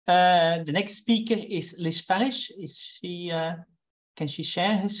The next speaker is Liz Parrish. Can she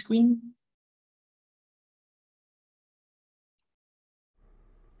share her screen?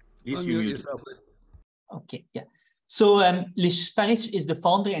 Unmute yourself. Okay, yeah. So Liz Parrish is the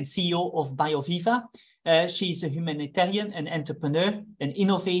founder and CEO of BioViva. She's a humanitarian, an entrepreneur, an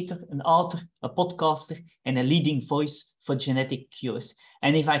innovator, an author, a podcaster, and a leading voice for genetic cures.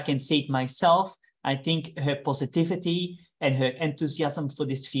 And if I can say it myself, I think her positivity and her enthusiasm for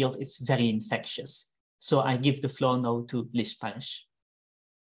this field is very infectious. So I give the floor now to Liz Parrish.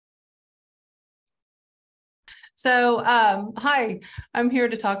 So, hi, I'm here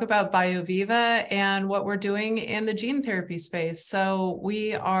to talk about BioViva and what we're doing in the gene therapy space. So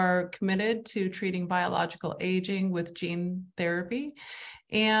we are committed to treating biological aging with gene therapy.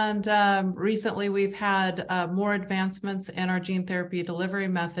 And recently we've had more advancements in our gene therapy delivery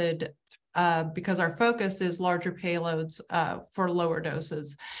method because our focus is larger payloads for lower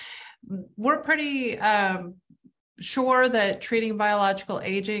doses. We're pretty sure that treating biological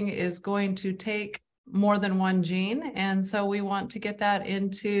aging is going to take more than one gene. And so we want to get that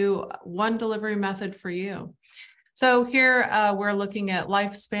into one delivery method for you. So here we're looking at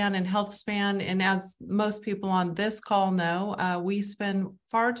lifespan and health span. And as most people on this call know, we spend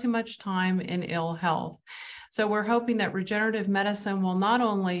far too much time in ill health. So we're hoping that regenerative medicine will not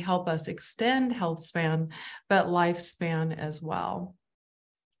only help us extend health span, but lifespan as well.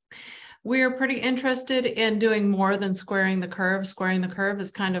 We're pretty interested in doing more than squaring the curve. Squaring the curve is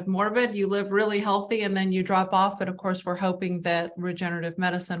kind of morbid. You live really healthy and then you drop off. But of course, we're hoping that regenerative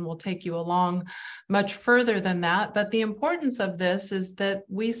medicine will take you along much further than that. But the importance of this is that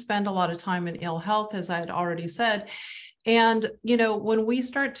we spend a lot of time in ill health, as I had already said. And, you know, when we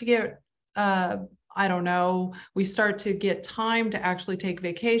start to get we start to get time to actually take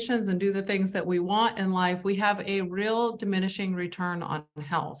vacations and do the things that we want in life, we have a real diminishing return on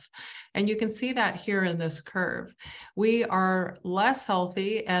health. And you can see that here in this curve. We are less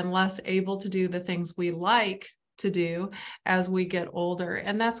healthy and less able to do the things we like to do as we get older.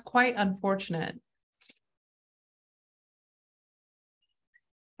 And that's quite unfortunate.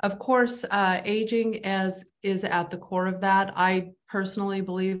 Of course, aging is at the core of that. I personally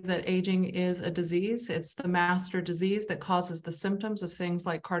believe that aging is a disease. It's the master disease that causes the symptoms of things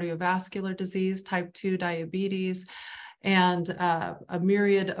like cardiovascular disease, type 2 diabetes, and a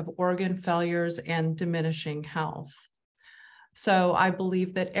myriad of organ failures and diminishing health. So I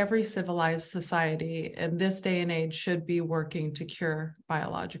believe that every civilized society in this day and age should be working to cure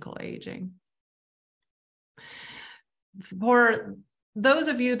biological aging. For those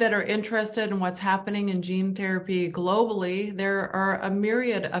of you that are interested in what's happening in gene therapy globally, there are a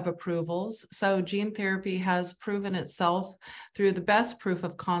myriad of approvals. So gene therapy has proven itself through the best proof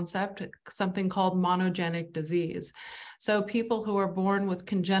of concept, something called monogenic disease. So people who are born with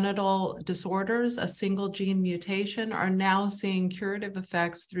congenital disorders, a single gene mutation, are now seeing curative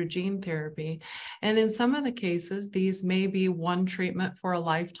effects through gene therapy. And in some of the cases, these may be one treatment for a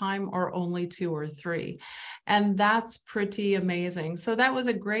lifetime or only 2 or 3. And that's pretty amazing. So that was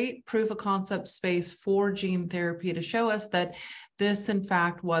a great proof of concept space for gene therapy to show us that this, in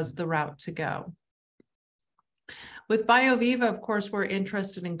fact, was the route to go. With BioViva, of course, we're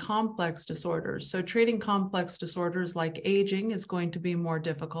interested in complex disorders. So treating complex disorders like aging is going to be more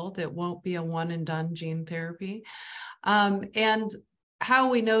difficult. It won't be a one and done gene therapy. And how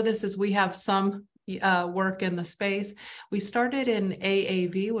we know this is we have some work in the space. We started in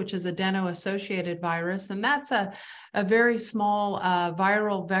AAV, which is adeno-associated virus, and that's a very small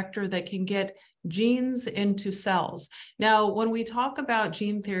viral vector that can get genes into cells. Now, when we talk about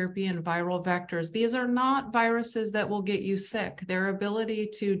gene therapy and viral vectors, these are not viruses that will get you sick. Their ability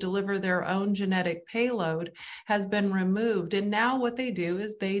to deliver their own genetic payload has been removed. And now what they do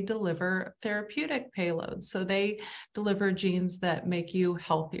is they deliver therapeutic payloads. So they deliver genes that make you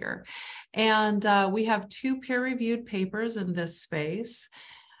healthier. And we have 2 peer-reviewed papers in this space.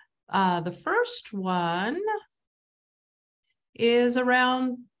 The first one is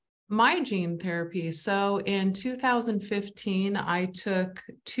around my gene therapy. So in 2015, I took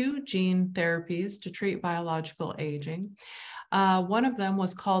 2 gene therapies to treat biological aging. One of them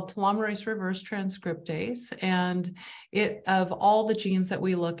was called telomerase reverse transcriptase, and it, of all the genes that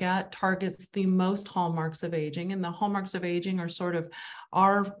we look at, targets the most hallmarks of aging. And the hallmarks of aging are sort of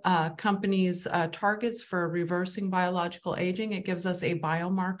our company's targets for reversing biological aging. It gives us a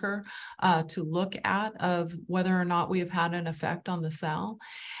biomarker to look at of whether or not we have had an effect on the cell.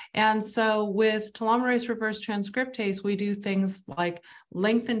 And so with telomerase reverse transcriptase, we do things like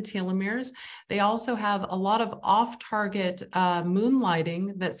lengthen telomeres. They also have a lot of off-target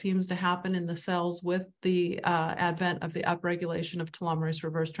moonlighting that seems to happen in the cells with the advent of the upregulation of telomerase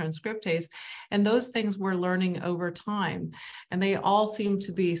reverse transcriptase. And those things we're learning over time. And they all seem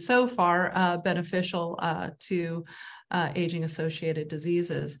to be so far beneficial to aging-associated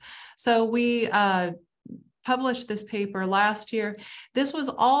diseases. So we published this paper last year. This was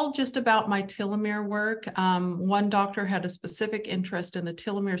all just about my telomere work. One doctor had a specific interest in the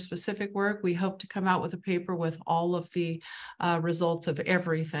telomere-specific work. We hope to come out with a paper with all of the results of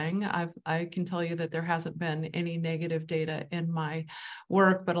everything. I can tell you that there hasn't been any negative data in my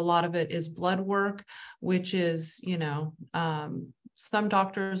work, but a lot of it is blood work, which is, you know, some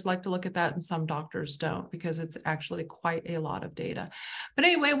doctors like to look at that and some doctors don't, because it's actually quite a lot of data. But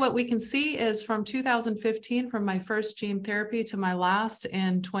anyway, what we can see is from 2015, from my first gene therapy to my last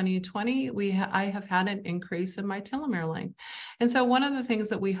in 2020, I have had an increase in my telomere length. And so one of the things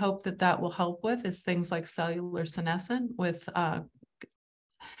that we hope that will help with is things like cellular senescence with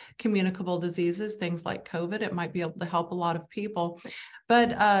communicable diseases, things like COVID. It might be able to help a lot of people. But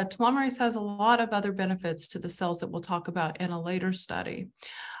telomerase has a lot of other benefits to the cells that we'll talk about in a later study.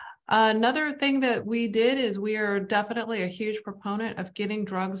 Another thing that we did is we are definitely a huge proponent of getting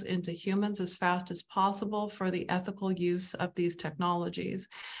drugs into humans as fast as possible for the ethical use of these technologies.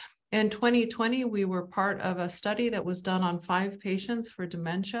 In 2020, we were part of a study that was done on 5 patients for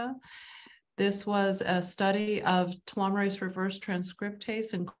dementia. This was a study of telomerase reverse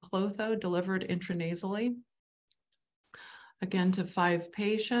transcriptase and clotho delivered intranasally, again to 5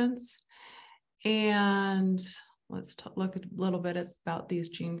 patients. And let's look a little bit about these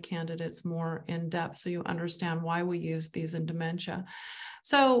gene candidates more in depth so you understand why we use these in dementia.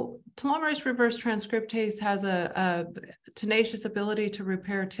 So telomerase reverse transcriptase has a tenacious ability to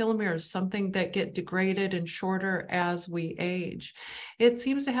repair telomeres, something that get degraded and shorter as we age. It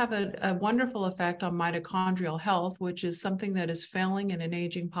seems to have a wonderful effect on mitochondrial health, which is something that is failing in an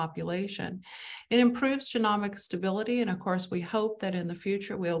aging population. It improves genomic stability, and of course, we hope that in the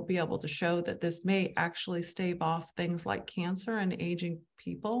future we'll be able to show that this may actually stave off things like cancer in aging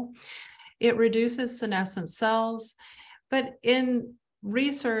people. It reduces senescent cells, but in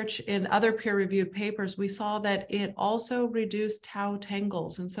research in other peer-reviewed papers, we saw that it also reduced tau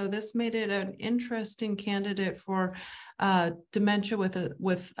tangles. And so this made it an interesting candidate for dementia with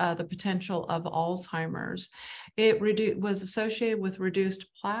the potential of Alzheimer's. It was associated with reduced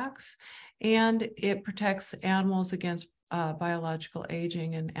plaques, and it protects animals against biological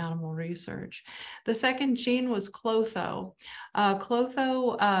aging in animal research. The second gene was clotho.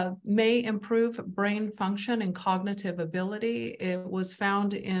 Clotho may improve brain function and cognitive ability. It was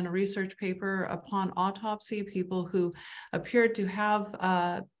found in a research paper upon autopsy, people who appeared to have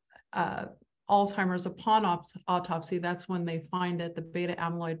Alzheimer's upon autopsy. That's when they find it, the beta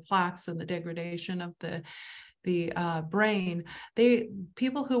amyloid plaques and the degradation of the brain.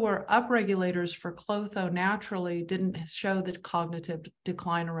 People who were upregulators for clotho naturally didn't show the cognitive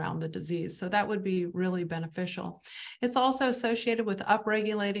decline around the disease. So that would be really beneficial. It's also associated with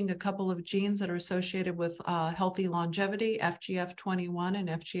upregulating a couple of genes that are associated with healthy longevity, FGF21 and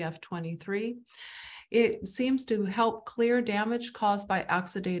FGF23. It seems to help clear damage caused by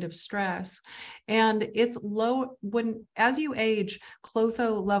oxidative stress. And it's low as you age,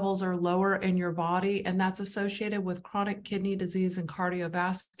 clotho levels are lower in your body, and that's associated with chronic kidney disease and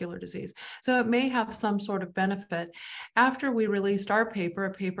cardiovascular disease. So it may have some sort of benefit. After we released our paper,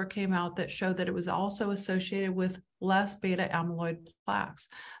 a paper came out that showed that it was also associated with less beta amyloid plaques.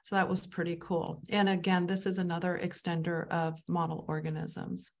 So that was pretty cool. And again, this is another extender of model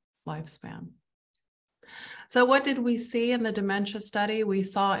organisms' lifespan. So what did we see in the dementia study? We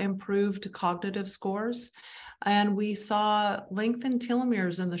saw improved cognitive scores, and we saw lengthened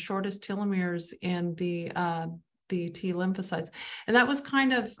telomeres, and the shortest telomeres in the T lymphocytes. And that was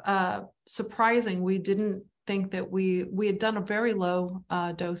kind of surprising. We didn't think that we had done a very low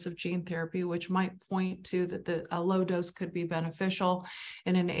dose of gene therapy, which might point to that a low dose could be beneficial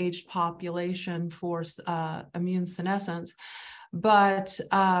in an aged population for immune senescence. But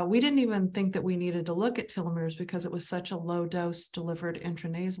we didn't even think that we needed to look at telomeres because it was such a low dose delivered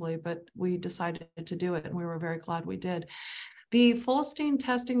intranasally, but we decided to do it, and we were very glad we did. The Folstein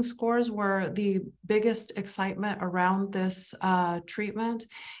testing scores were the biggest excitement around this treatment.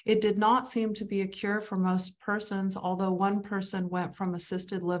 It did not seem to be a cure for most persons, although one person went from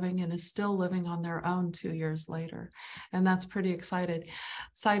assisted living and is still living on their own 2 years later. And that's pretty exciting.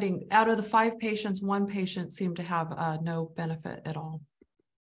 Out of the 5 patients, 1 patient seemed to have no benefit at all.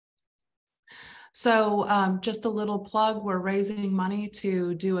 So just a little plug, we're raising money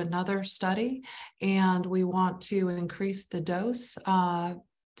to do another study, and we want to increase the dose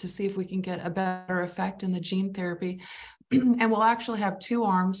to see if we can get a better effect in the gene therapy. And we'll actually have 2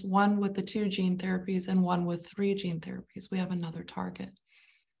 arms, one with the 2 gene therapies and one with 3 gene therapies. We have another target.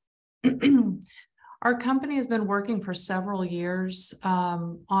 Our company has been working for several years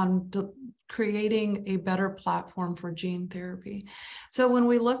on creating a better platform for gene therapy. So when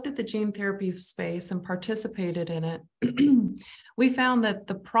we looked at the gene therapy space and participated in it, we found that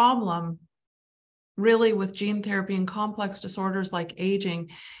the problem really with gene therapy and complex disorders like aging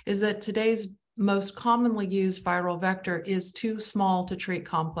is that today's most commonly used viral vector is too small to treat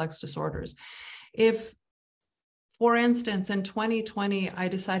complex disorders. If, for instance, in 2020, I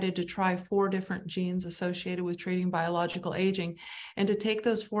decided to try 4 different genes associated with treating biological aging. And to take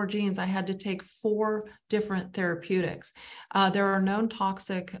those 4 genes, I had to take 4 different therapeutics. There are known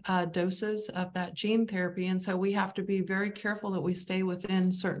toxic doses of that gene therapy. And so we have to be very careful that we stay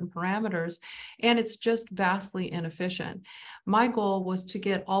within certain parameters. And it's just vastly inefficient. My goal was to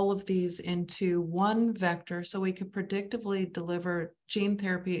get all of these into one vector so we could predictably deliver gene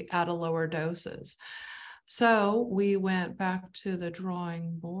therapy at a lower doses. So we went back to the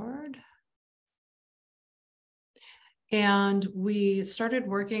drawing board and we started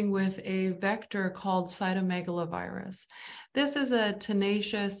working with a vector called cytomegalovirus. This is a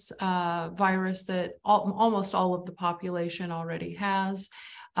tenacious virus that almost all of the population already has.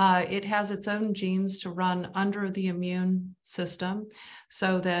 It has its own genes to run under the immune system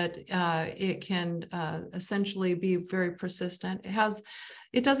so that it can essentially be very persistent.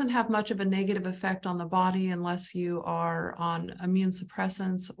 It doesn't have much of a negative effect on the body unless you are on immune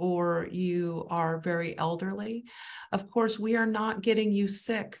suppressants or you are very elderly. Of course, we are not getting you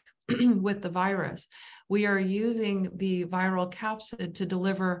sick with the virus. We are using the viral capsid to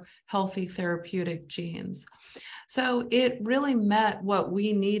deliver healthy therapeutic genes. So it really met what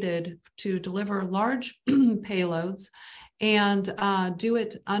we needed to deliver large payloads and do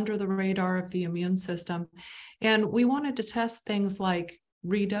it under the radar of the immune system. And we wanted to test things like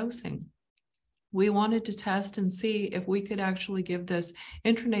redosing. We wanted to test and see if we could actually give this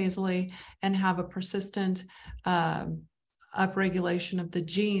intranasally and have a persistent upregulation of the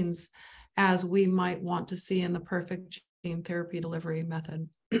genes as we might want to see in the perfect gene therapy delivery method.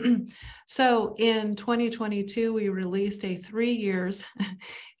 So in 2022, we released a 3 years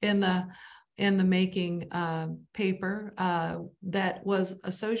in the making paper that was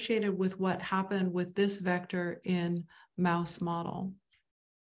associated with what happened with this vector in mouse model.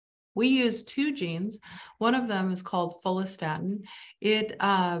 We use 2 genes. One of them is called follistatin. It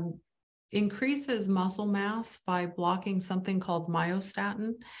increases muscle mass by blocking something called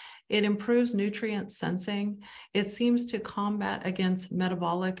myostatin. It improves nutrient sensing. It seems to combat against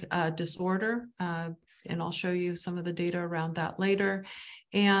metabolic disorder. And I'll show you some of the data around that later.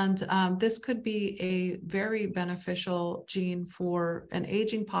 And this could be a very beneficial gene for an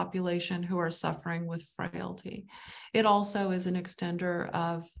aging population who are suffering with frailty. It also is an extender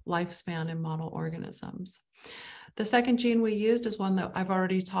of lifespan in model organisms. The second gene we used is one that I've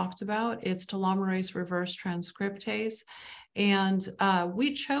already talked about. It's telomerase reverse transcriptase. And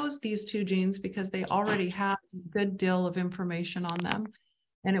we chose these 2 genes because they already have a good deal of information on them.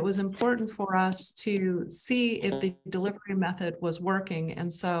 And it was important for us to see if the delivery method was working.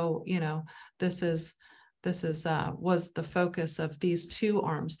 And so, you know, this was the focus of these 2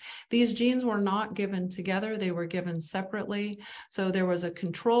 arms. These genes were not given together. They were given separately. So there was a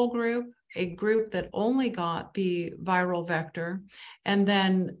control group, a group that only got the viral vector, and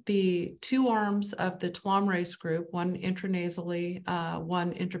then the 2 arms of the telomerase group, one intranasally,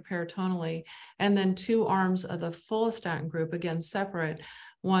 one intraperitoneally, and then 2 arms of the follistatin group, again separate,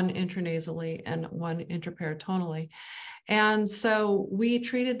 one intranasally and one intraperitoneally. And so we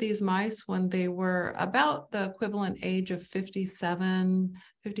treated these mice when they were about the equivalent age of 56,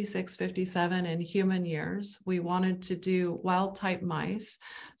 57 in human years. We wanted to do wild type mice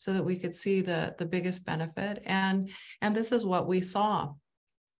so that we could see the biggest benefit. And this is what we saw.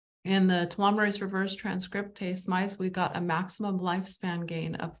 In the telomerase reverse transcriptase mice, we got a maximum lifespan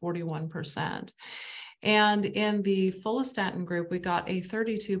gain of 41%. And in the follistatin group, we got a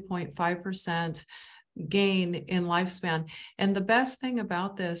 32.5% gain in lifespan. And the best thing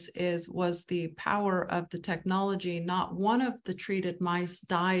about this was the power of the technology. Not one of the treated mice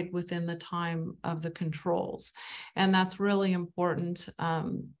died within the time of the controls. And that's really important.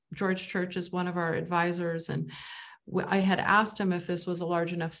 George Church is one of our advisors, and I had asked him if this was a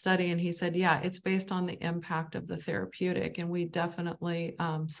large enough study, and he said, yeah, it's based on the impact of the therapeutic. And we definitely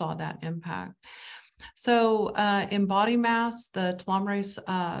saw that impact. So in body mass, the telomerase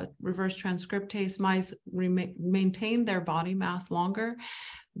reverse transcriptase mice maintained their body mass longer.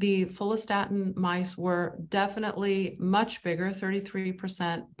 The follistatin mice were definitely much bigger,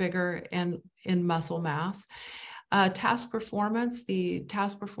 33% bigger in muscle mass. Task performance, the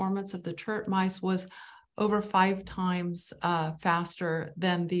task performance of the TERT mice was over 5 times faster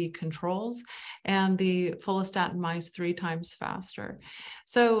than the controls, and the follistatin mice 3 times faster.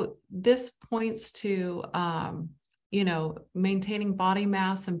 So this points to maintaining body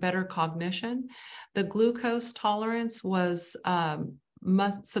mass and better cognition. The glucose tolerance was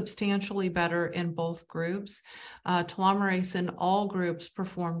substantially better in both groups. Telomerase in all groups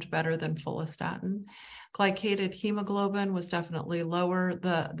performed better than follistatin. Glycated hemoglobin was definitely lower,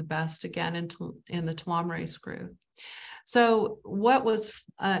 the best again in the telomerase group. So what was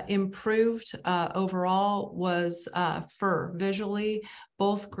improved overall was fur. Visually,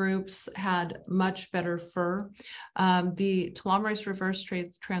 both groups had much better fur. The telomerase reverse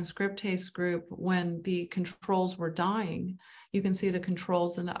transcriptase group, when the controls were dying, you can see the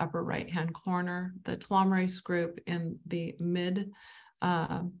controls in the upper right-hand corner, the telomerase group in the mid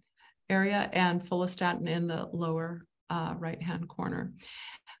area, and follistatin in the lower right-hand corner.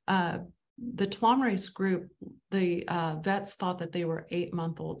 The telomerase group, the vets thought that they were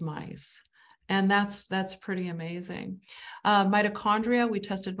 8-month-old mice. And that's pretty amazing. Mitochondria, we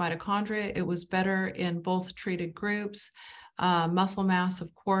tested mitochondria. It was better in both treated groups. Muscle mass,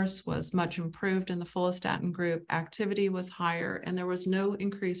 of course, was much improved in the follistatin group. Activity was higher, and there was no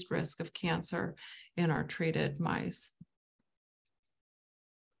increased risk of cancer in our treated mice.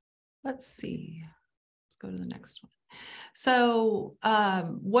 Let's see. Let's go to the next one. So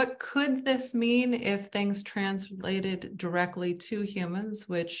what could this mean if things translated directly to humans,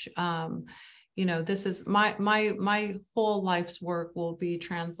 which, this is my whole life's work will be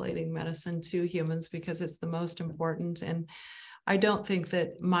translating medicine to humans because it's the most important. And I don't think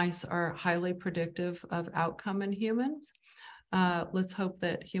that mice are highly predictive of outcome in humans. Let's hope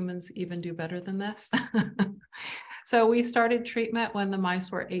that humans even do better than this. So we started treatment when the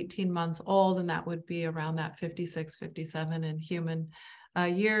mice were 18 months old, and that would be around that 56, 57 in human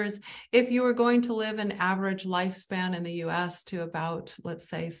years. If you were going to live an average lifespan in the US to about, let's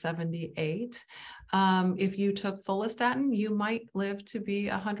say, 78, if you took follistatin, you might live to be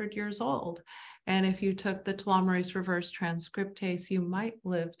 100 years old. And if you took the telomerase reverse transcriptase, you might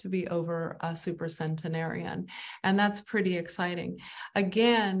live to be over a supercentenarian. And that's pretty exciting.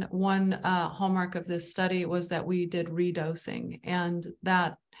 Again, one hallmark of this study was that we did redosing, and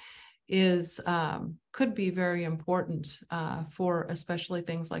that is could be very important for especially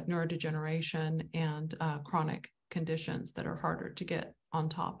things like neurodegeneration and chronic conditions that are harder to get on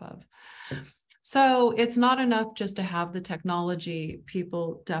top of. So it's not enough just to have the technology.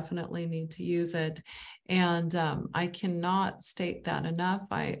 People definitely need to use it. And I cannot state that enough.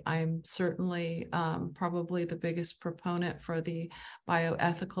 I'm certainly probably the biggest proponent for the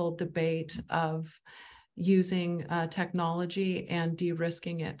bioethical debate of using technology and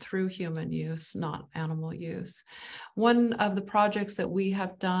de-risking it through human use, not animal use. One of the projects that we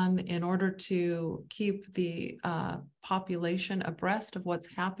have done in order to keep the population abreast of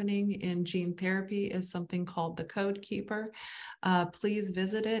what's happening in gene therapy is something called the Code Keeper. Please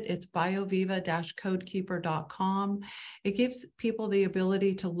visit it. It's bioviva-codekeeper.com. It gives people the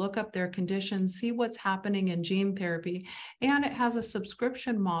ability to look up their conditions, see what's happening in gene therapy, and it has a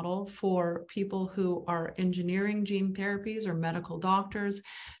subscription model for people who are engineering gene therapies or medical doctors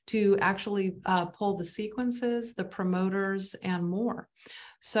to actually pull the sequences, the promoters, and more.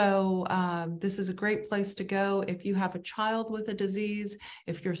 So this is a great place to go if you have a child with a disease,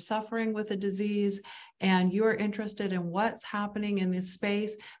 if you're suffering with a disease, and you're interested in what's happening in this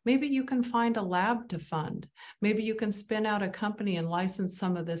space. Maybe you can find a lab to fund. Maybe you can spin out a company and license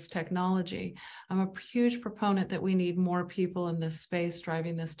some of this technology. I'm a huge proponent that we need more people in this space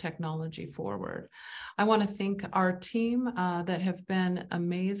driving this technology forward. I want to thank our team that have been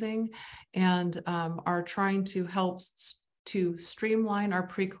amazing and are trying to help to streamline our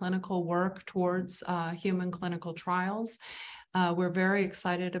preclinical work towards human clinical trials. We're very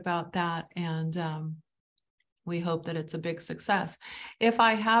excited about that, and we hope that it's a big success. If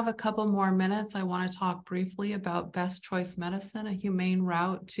I have a couple more minutes, I want to talk briefly about best choice medicine, a humane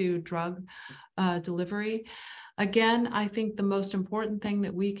route to drug delivery. Again, I think the most important thing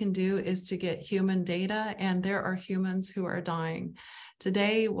that we can do is to get human data, and there are humans who are dying.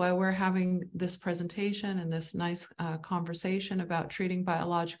 Today, while we're having this presentation and this nice conversation about treating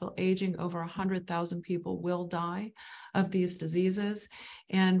biological aging, over 100,000 people will die of these diseases.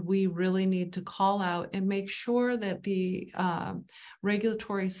 And we really need to call out and make sure that the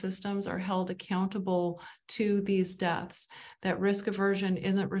regulatory systems are held accountable to these deaths, that risk aversion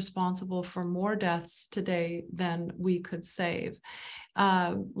isn't responsible for more deaths today than we could save.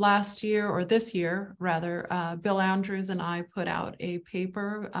 Last year, or this year rather, Bill Andrews and I put out a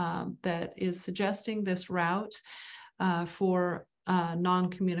paper that is suggesting this route for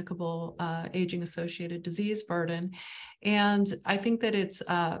non-communicable aging-associated disease burden. And I think that it's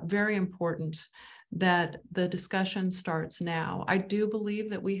very important that the discussion starts now. I do believe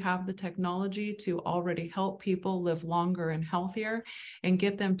that we have the technology to already help people live longer and healthier and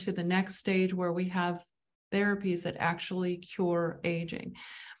get them to the next stage where we have therapies that actually cure aging.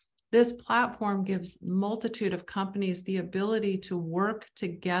 This platform gives a multitude of companies the ability to work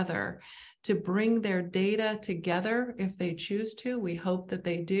together to bring their data together if they choose to. We hope that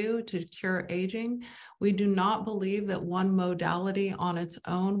they do, to cure aging. We do not believe that one modality on its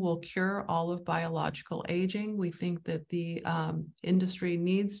own will cure all of biological aging. We think that the industry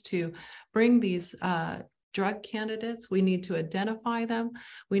needs to bring these drug candidates. We need to identify them.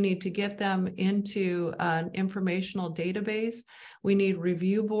 We need to get them into an informational database. We need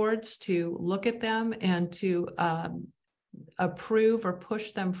review boards to look at them and to approve or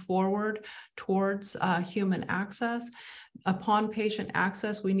push them forward towards human access. Upon patient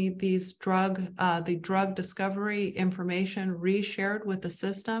access, we need these the drug discovery information reshared with the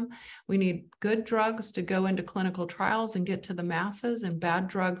system. We need good drugs to go into clinical trials and get to the masses, and bad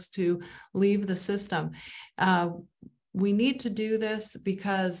drugs to leave the system. We need to do this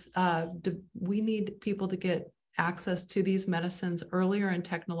because we need people to get access to these medicines earlier in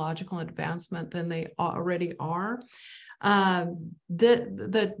technological advancement than they already are. All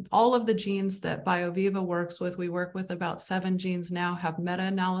of the genes that BioViva works with, we work with about 7 genes now, have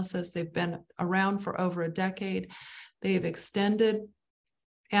meta-analysis. They've been around for over a decade. They've extended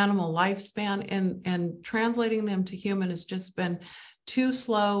animal lifespan, and translating them to human has just been too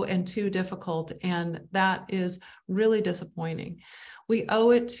slow and too difficult, and that is really disappointing. We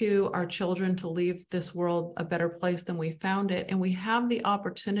owe it to our children to leave this world a better place than we found it, and we have the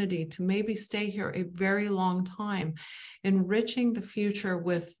opportunity to maybe stay here a very long time, enriching the future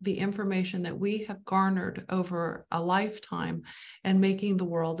with the information that we have garnered over a lifetime and making the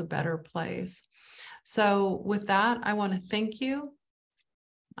world a better place. So with that, I want to thank you.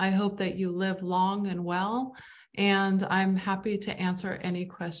 I hope that you live long and well, and I'm happy to answer any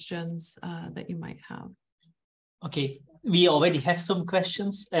questions that you might have. Okay, we already have some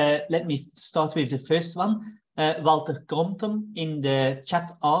questions. Let me start with the first one. Walter Krontum in the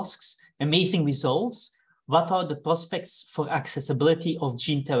chat asks, amazing results. What are the prospects for accessibility of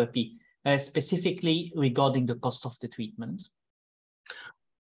gene therapy, specifically regarding the cost of the treatment?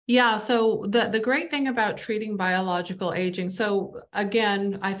 Yeah, so the great thing about treating biological aging, so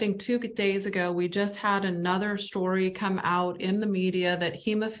again, I think 2 days ago, we just had another story come out in the media that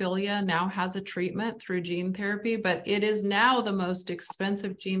hemophilia now has a treatment through gene therapy, but it is now the most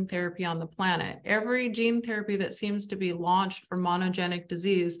expensive gene therapy on the planet. Every gene therapy that seems to be launched for monogenic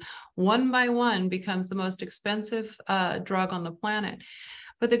disease, one by one becomes the most expensive drug on the planet.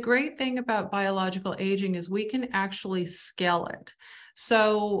 But the great thing about biological aging is we can actually scale it.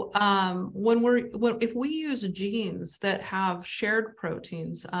 So if we use genes that have shared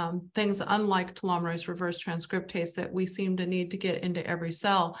proteins, things unlike telomerase reverse transcriptase that we seem to need to get into every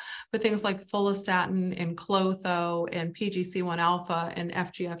cell, but things like follistatin and klotho and PGC1 alpha and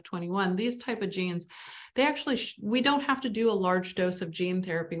FGF21, these type of genes, they actually, we don't have to do a large dose of gene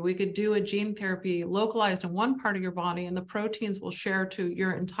therapy. We could do a gene therapy localized in one part of your body, and the proteins will share to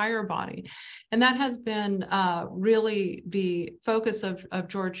your entire body. And that has been really the focus of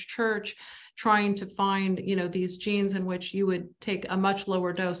George Church, trying to find, these genes in which you would take a much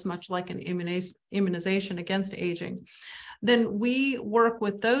lower dose, much like an immunization against aging. Then we work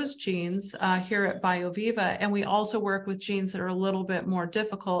with those genes here at BioViva, and we also work with genes that are a little bit more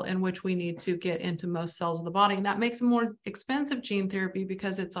difficult, in which we need to get into most cells of the body. And that makes a more expensive gene therapy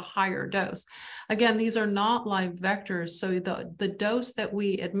because it's a higher dose. Again, these are not live vectors, so the dose that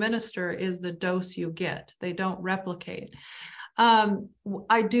we administer is the dose you get. They don't replicate.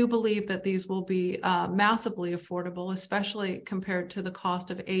 I do believe that these will be massively affordable, especially compared to the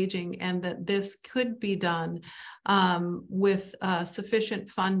cost of aging, and that this could be done with sufficient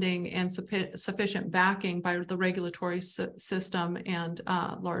funding and sufficient backing by the regulatory system and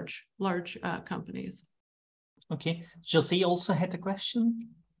large companies. Okay, Jose also had a question.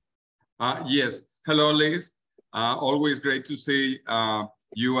 Yes, hello, Liz. Always great to see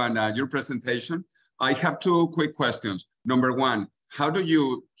you and your presentation. I have two quick questions. Number one, how do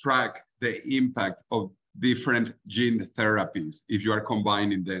you track the impact of different gene therapies if you are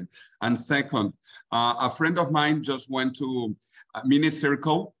combining them? And second, a friend of mine just went to a mini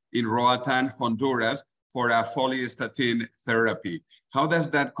circle in Roatan, Honduras for a follistatin therapy. How does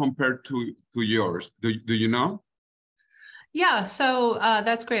that compare to yours? Do you know? Yeah, so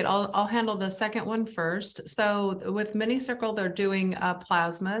that's great. I'll handle the second one first. So with MiniCircle, they're doing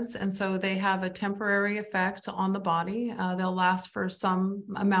plasmids, and so they have a temporary effect on the body. They'll last for some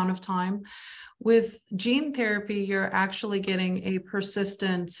amount of time. With gene therapy, you're actually getting a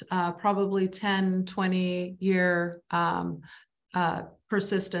persistent, probably 10, 20-year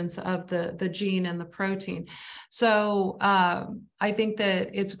persistence of the gene and the protein. So I think that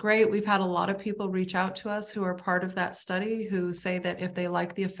it's great. We've had a lot of people reach out to us who are part of that study who say that if they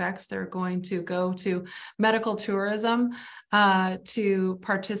like the effects, they're going to go to medical tourism to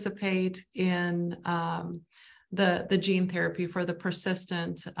participate in the gene therapy for the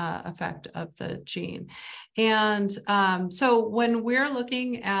persistent effect of the gene. And so when we're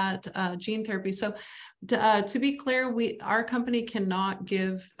looking at gene therapy, so to be clear, our company cannot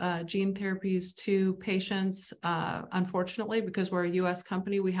give gene therapies to patients, unfortunately, because we're a U.S.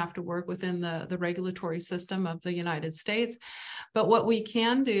 company. We have to work within the regulatory system of the United States. But what we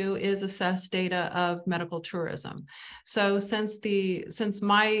can do is assess data of medical tourism. So since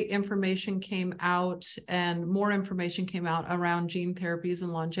my information came out and more information came out around gene therapies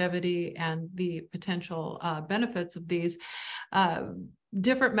and longevity and the potential benefits of these,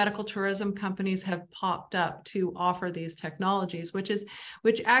 different medical tourism companies have popped up to offer these technologies,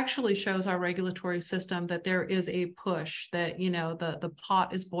 which actually shows our regulatory system that there is a push, that the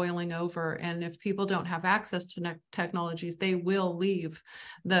pot is boiling over, and if people don't have access to technologies, they will leave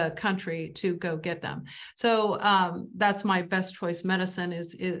the country to go get them. So that's my best choice medicine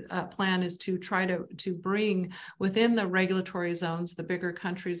plan is to try to bring within the regulatory zones, the bigger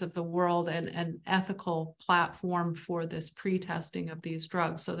countries of the world, an ethical platform for this pre-testing of these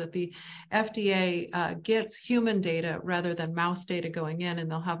drugs, so that the FDA gets human data rather than mouse data going in, and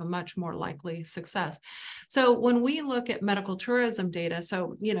they'll have a much more likely success. So when we look at medical tourism data,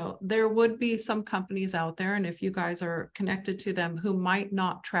 so there would be some companies out there, and if you guys are connected to them, who might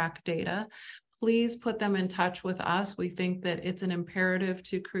not track data, please put them in touch with us. We think that it's an imperative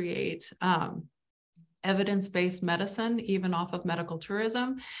to create evidence-based medicine, even off of medical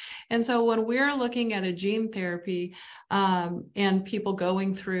tourism. And so when we're looking at a gene therapy and people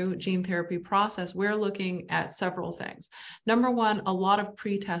going through gene therapy process, we're looking at several things. Number one, a lot of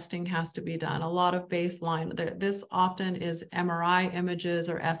pre-testing has to be done, a lot of baseline. This often is MRI images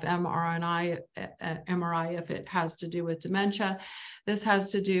or fMRI if it has to do with dementia. This has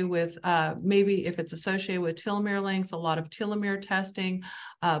to do with maybe if it's associated with telomere lengths, a lot of telomere testing,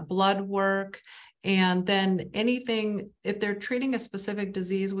 blood work. And then anything, if they're treating a specific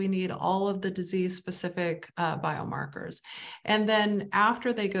disease, we need all of the disease-specific biomarkers. And then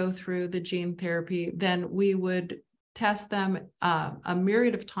after they go through the gene therapy, then we would test them a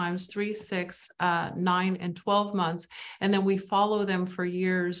myriad of times, 3, 6, 9, and 12 months. And then we follow them for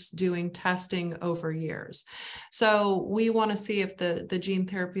years doing testing over years. So we want to see if the gene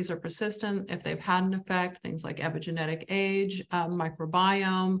therapies are persistent, if they've had an effect, things like epigenetic age,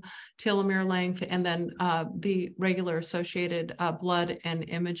 microbiome, telomere length, and then the regular associated blood and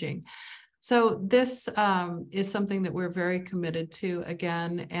imaging. So this is something that we're very committed to,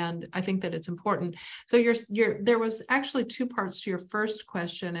 again, and I think that it's important. So there was actually 2 parts to your first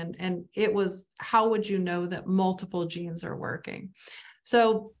question, and it was, how would you know that multiple genes are working?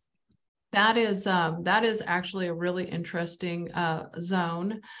 So that is actually a really interesting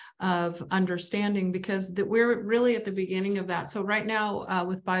zone of understanding, because we're really at the beginning of that. So right now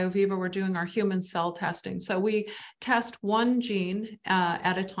with BioViva, we're doing our human cell testing. So we test one gene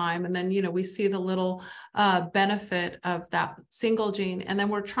at a time, and then we see the little benefit of that single gene, and then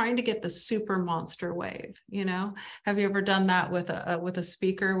we're trying to get the super monster wave. Have you ever done that with a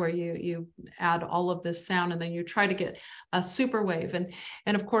speaker where you add all of this sound and then you try to get a super wave?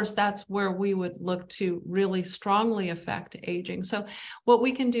 And of course that's where where we would look to really strongly affect aging. So what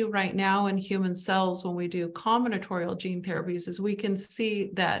we can do right now in human cells when we do combinatorial gene therapies is we can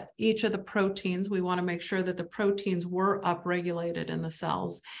see that each of the proteins, we want to make sure that the proteins were upregulated in the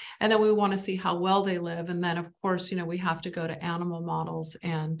cells. And then we want to see how well they live. And then, of course, we have to go to animal models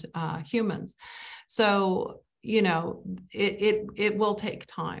and humans. So it will take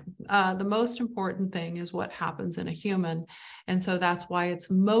time. The most important thing is what happens in a human. And so that's why it's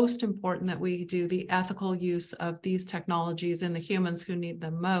most important that we do the ethical use of these technologies in the humans who need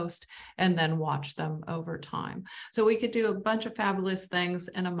them most, and then watch them over time. So we could do a bunch of fabulous things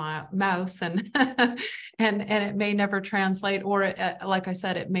in a mouse and, and it may never translate, or like I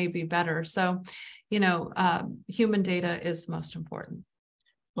said, it may be better. So, human data is most important.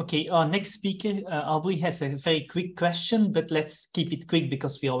 Okay, our next speaker, Aubrey, has a very quick question, but let's keep it quick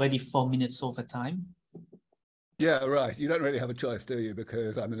because we're already 4 minutes over time. Yeah, right. You don't really have a choice, do you?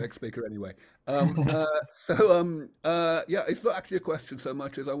 Because I'm the next speaker anyway. Yeah, it's not actually a question so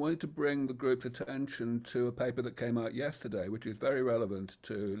much as I wanted to bring the group's attention to a paper that came out yesterday, which is very relevant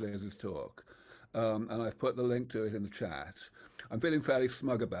to Liz's talk. And I've put the link to it in the chat. I'm feeling fairly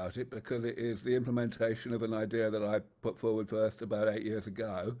smug about it because it is the implementation of an idea that I put forward first about 8 years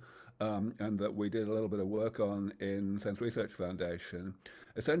ago, and that we did a little bit of work on in Sense Research Foundation.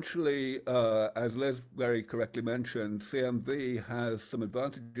 Essentially, as Liz very correctly mentioned, CMV has some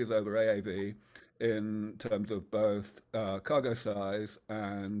advantages over AAV in terms of both cargo size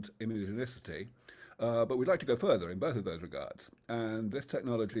and immunogenicity. But we'd like to go further in both of those regards, and this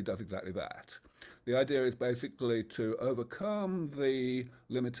technology does exactly that. The idea is basically to overcome the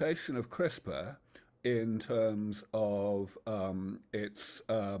limitation of CRISPR in terms of its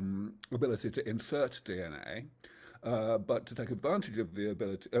ability to insert DNA, but to take advantage of the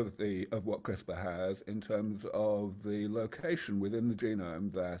ability of what CRISPR has in terms of the location within the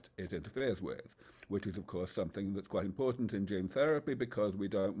genome that it interferes with, which is, of course, something that's quite important in gene therapy because we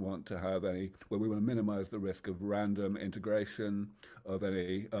don't want to have we want to minimize the risk of random integration of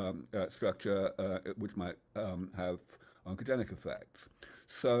any structure which might have oncogenic effects.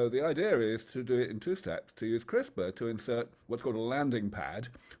 So the idea is to do it in 2 steps, to use CRISPR to insert what's called a landing pad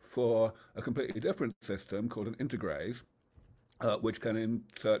for a completely different system called an integrase, which can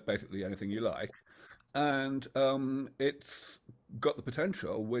insert basically anything you like. And it's got the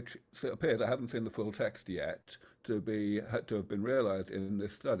potential, which appears, I haven't seen the full text yet, to have been realized in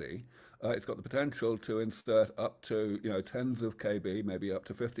this study. It's got the potential to insert up to tens of kb, maybe up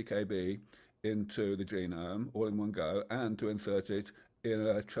to 50 kb into the genome all in one go, and to insert it in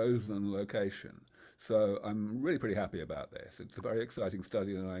a chosen location. So I'm really pretty happy about this. It's a very exciting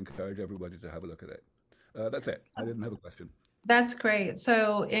study, and I encourage everybody to have a look at it. That's it. I didn't have a question. That's great.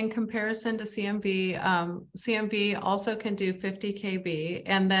 So in comparison to CMV, CMV also can do 50 kb.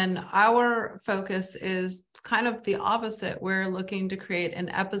 And then our focus is kind of the opposite. We're looking to create an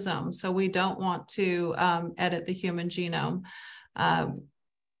episome. So we don't want to edit the human genome.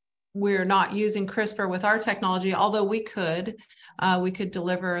 We're not using CRISPR with our technology, although we could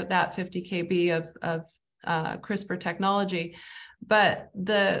deliver that 50 kb of CRISPR technology. But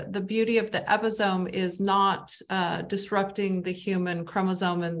the beauty of the episome is not disrupting the human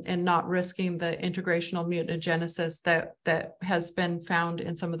chromosome and not risking the integrational mutagenesis that has been found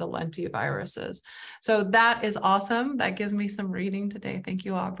in some of the lentiviruses. So that is awesome. That gives me some reading today. Thank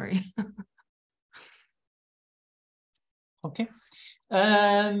you, Aubrey. Okay.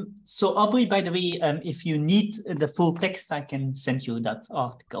 So Aubrey, by the way, if you need the full text, I can send you that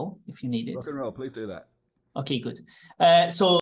article if you need it. Rock and roll, please do that. Okay, good. So